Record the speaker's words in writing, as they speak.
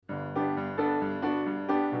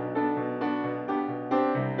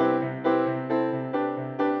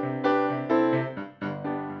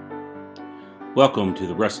Welcome to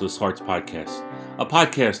the Restless Hearts Podcast, a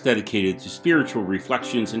podcast dedicated to spiritual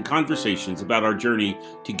reflections and conversations about our journey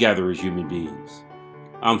together as human beings.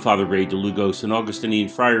 I'm Father Ray DeLugos, an Augustinian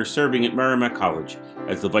friar serving at Merrimack College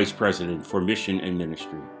as the Vice President for Mission and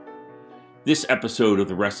Ministry. This episode of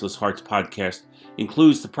the Restless Hearts Podcast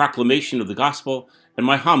includes the proclamation of the Gospel and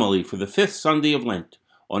my homily for the fifth Sunday of Lent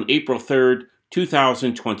on April 3rd,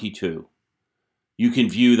 2022. You can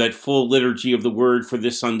view that full liturgy of the Word for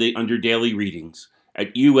this Sunday under daily readings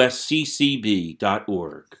at usccb.org.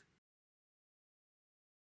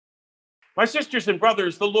 My sisters and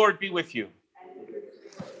brothers, the Lord be with you.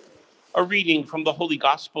 A reading from the Holy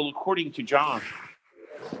Gospel according to John.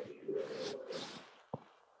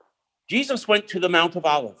 Jesus went to the Mount of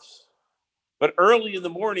Olives, but early in the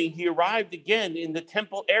morning he arrived again in the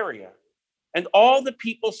temple area, and all the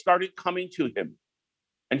people started coming to him,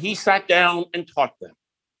 and he sat down and taught them.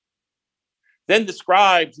 Then the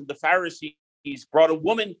scribes and the Pharisees brought a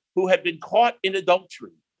woman who had been caught in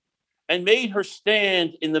adultery and made her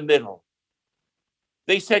stand in the middle.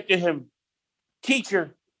 They said to him,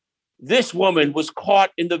 "Teacher, this woman was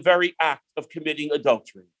caught in the very act of committing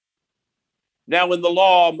adultery. Now in the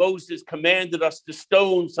law, Moses commanded us to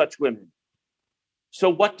stone such women. So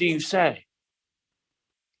what do you say?"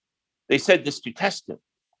 They said this to test him,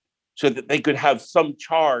 so that they could have some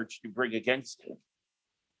charge to bring against him.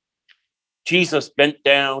 Jesus bent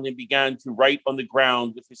down and began to write on the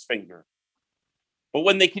ground with his finger. But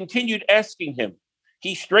when they continued asking him,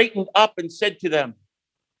 he straightened up and said to them,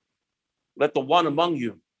 "Let the one among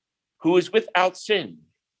you who is without sin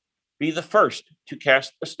be the first to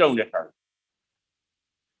cast a stone at her."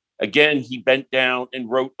 Again, he bent down and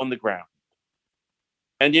wrote on the ground.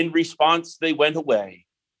 And in response, they went away,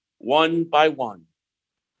 one by one,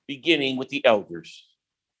 beginning with the elders.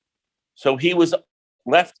 So he was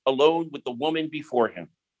left alone with the woman before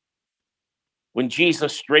him. When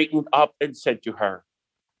Jesus straightened up and said to her,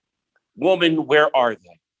 "Woman, where are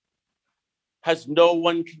they? Has no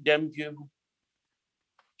one condemned you?"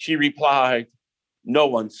 She replied, "No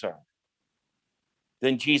one, sir."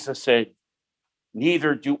 Then Jesus said,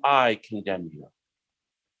 "Neither do I condemn you.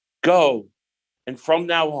 Go, and from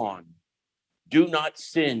now on, do not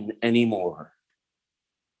sin anymore."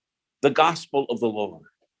 The Gospel of the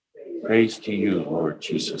Lord. Praise to you, Lord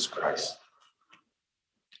Jesus Christ.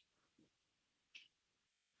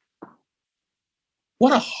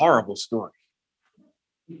 What a horrible story.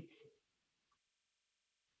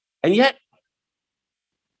 And yet,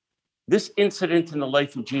 this incident in the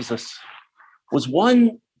life of Jesus was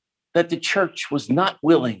one that the church was not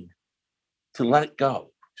willing to let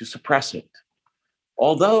go, to suppress it.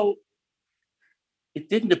 Although it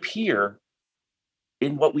didn't appear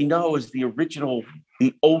in what we know as the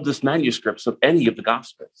oldest manuscripts of any of the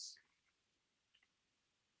Gospels.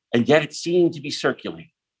 And yet it seemed to be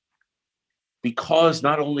circulating, because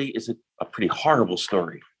not only is it a pretty horrible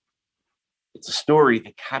story, it's a story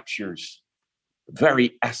that captures the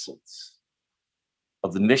very essence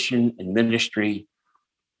of the mission and ministry,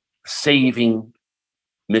 saving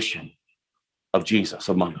mission of Jesus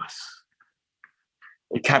among us.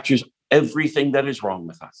 It captures everything that is wrong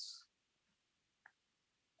with us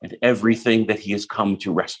and everything that he has come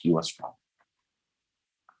to rescue us from.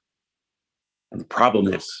 And the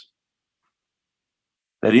problem is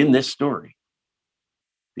that in this story,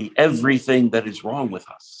 the everything that is wrong with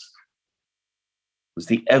us was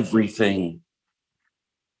the everything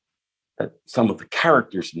that some of the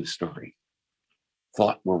characters in the story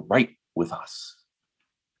thought were right with us.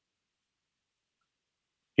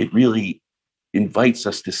 It really invites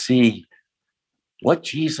us to see what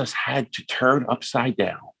Jesus had to turn upside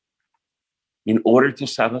down in order to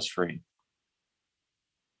set us free,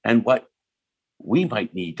 and what we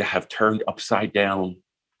might need to have turned upside down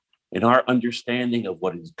in our understanding of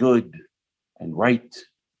what is good and right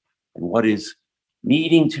and what is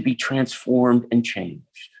needing to be transformed and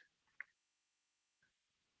changed.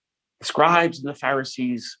 The scribes and the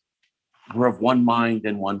Pharisees were of one mind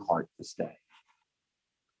and one heart this day.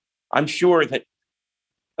 I'm sure that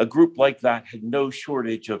a group like that had no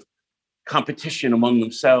shortage of competition among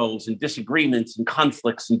themselves and disagreements and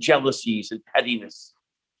conflicts and jealousies and pettiness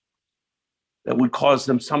that would cause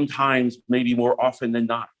them sometimes, maybe more often than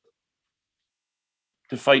not,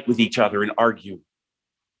 to fight with each other and argue.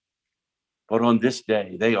 But on this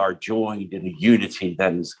day, they are joined in a unity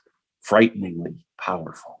that is frighteningly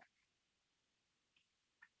powerful.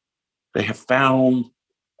 They have found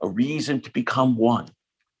a reason to become one,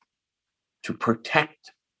 to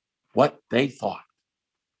protect what they thought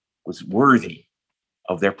was worthy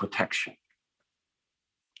of their protection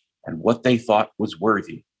and what they thought was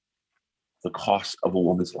worthy of the cost of a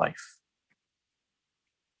woman's life.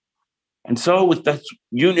 And so with that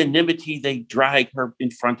unanimity, they drag her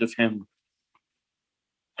in front of him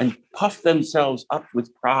and puff themselves up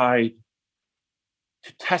with pride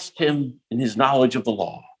to test him in his knowledge of the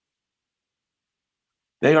law.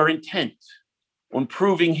 They are intent on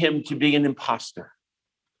proving him to be an imposter,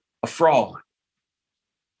 a fraud,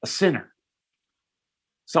 a sinner,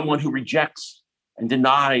 someone who rejects and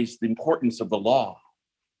denies the importance of the law.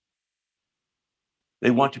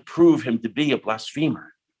 They want to prove him to be a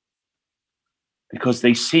blasphemer because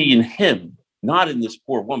they see in him, not in this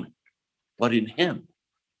poor woman, but in him,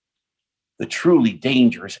 the truly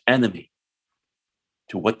dangerous enemy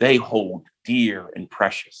to what they hold dear and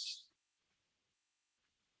precious.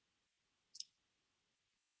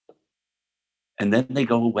 And then they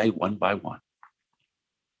go away one by one.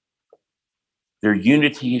 Their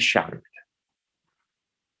unity is shattered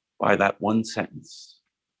by that one sentence: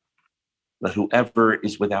 let whoever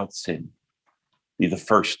is without sin be the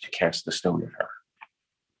first to cast the stone at her.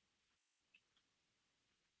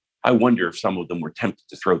 I wonder if some of them were tempted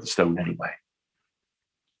to throw the stone anyway.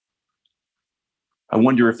 I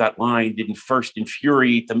wonder if that line didn't first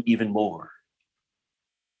infuriate them even more.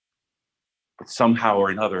 But somehow or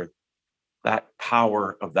another, that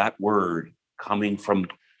power of that word coming from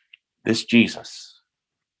this Jesus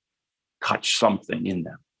touched something in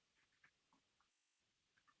them.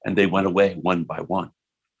 And they went away one by one.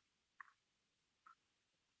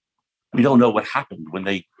 We don't know what happened when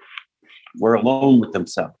they were alone with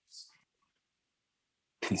themselves,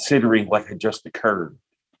 considering what had just occurred.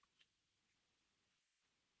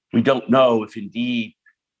 We don't know if indeed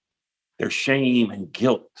their shame and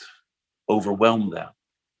guilt overwhelmed them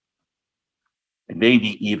and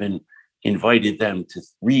maybe even invited them to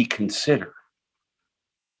reconsider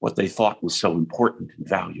what they thought was so important and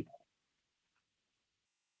valuable.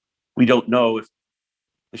 We don't know if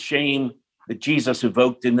the shame that Jesus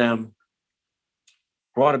evoked in them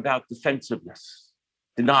brought about defensiveness,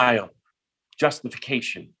 denial,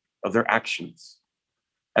 justification of their actions,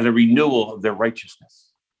 and a renewal of their righteousness.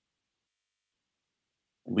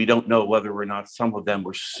 We don't know whether or not some of them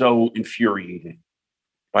were so infuriated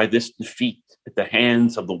by this defeat at the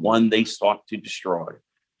hands of the one they sought to destroy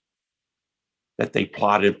that they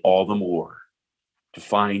plotted all the more to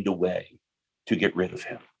find a way to get rid of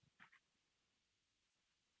him.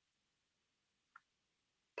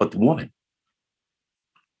 But the woman,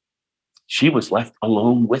 she was left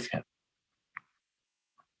alone with him.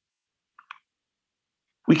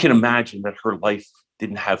 We can imagine that her life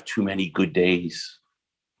didn't have too many good days.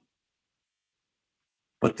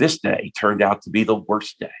 But this day turned out to be the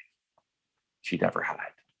worst day she'd ever had.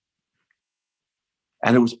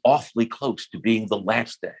 And it was awfully close to being the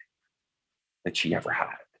last day that she ever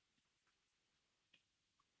had.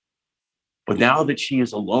 But now that she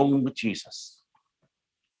is alone with Jesus,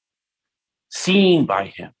 seen by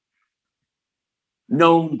him,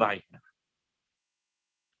 known by him,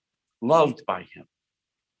 loved by him,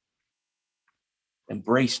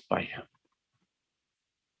 embraced by him,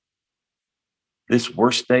 this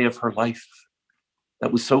worst day of her life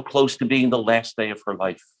that was so close to being the last day of her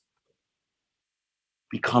life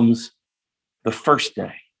becomes the first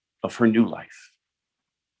day of her new life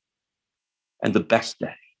and the best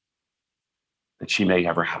day that she may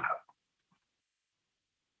ever have.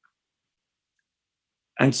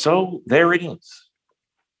 And so there it is.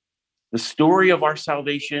 The story of our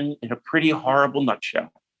salvation in a pretty horrible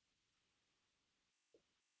nutshell.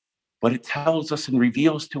 But it tells us and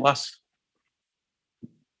reveals to us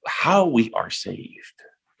how we are saved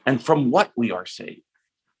and from what we are saved.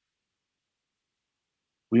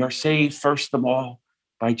 We are saved, first of all,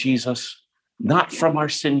 by Jesus, not from our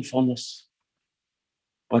sinfulness,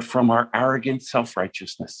 but from our arrogant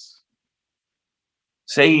self-righteousness.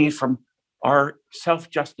 Saved from our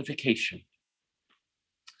self-justification.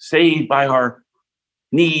 Saved by our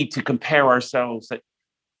need to compare ourselves that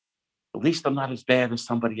at least I'm not as bad as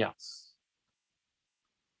somebody else.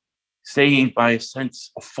 Saved by a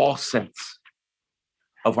false sense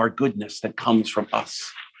of our goodness that comes from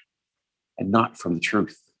us and not from the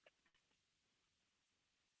truth.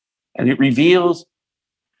 And it reveals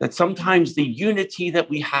that sometimes the unity that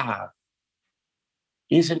we have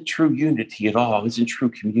isn't true unity at all, isn't true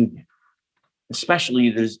communion. Especially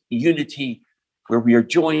there's unity where we are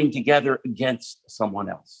joined together against someone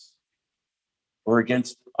else or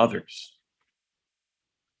against others.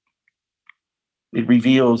 It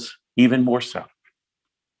reveals even more so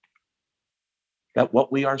that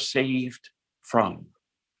what we are saved from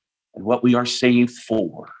and what we are saved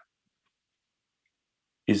for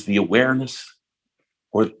is the awareness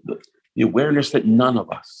that none of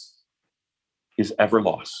us is ever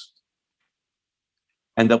lost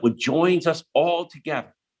and that what joins us all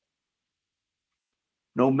together,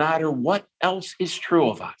 no matter what else is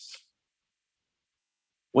true of us,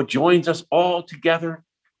 what joins us all together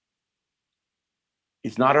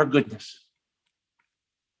is not our goodness,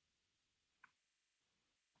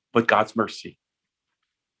 but God's mercy.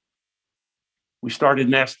 We started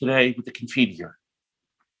Mass today with the Confiteor.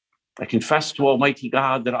 I confess to Almighty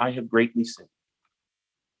God that I have greatly sinned.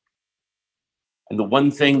 And the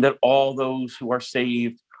one thing that all those who are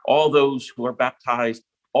saved, all those who are baptized,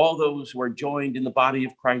 all those who are joined in the body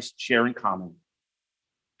of Christ share in common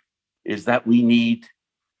is that we need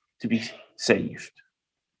to be saved.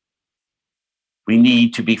 We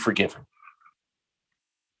need to be forgiven.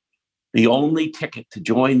 The only ticket to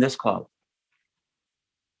join this club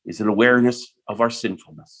is an awareness of our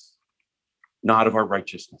sinfulness, not of our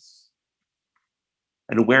righteousness.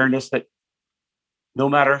 An awareness that no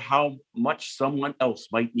matter how much someone else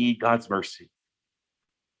might need God's mercy,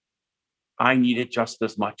 I need it just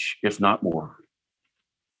as much, if not more.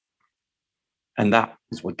 And that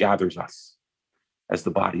is what gathers us as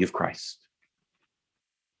the body of Christ.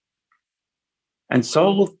 And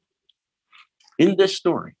so, in this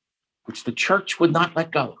story, which the church would not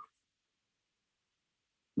let go,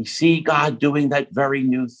 we see God doing that very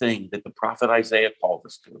new thing that the prophet Isaiah called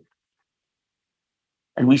us to.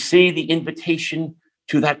 And we see the invitation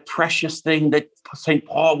to that precious thing that St.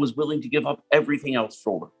 Paul was willing to give up everything else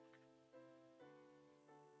for.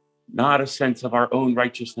 Not a sense of our own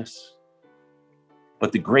righteousness,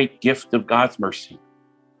 but the great gift of God's mercy,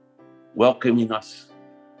 welcoming us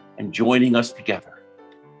and joining us together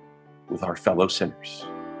with our fellow sinners.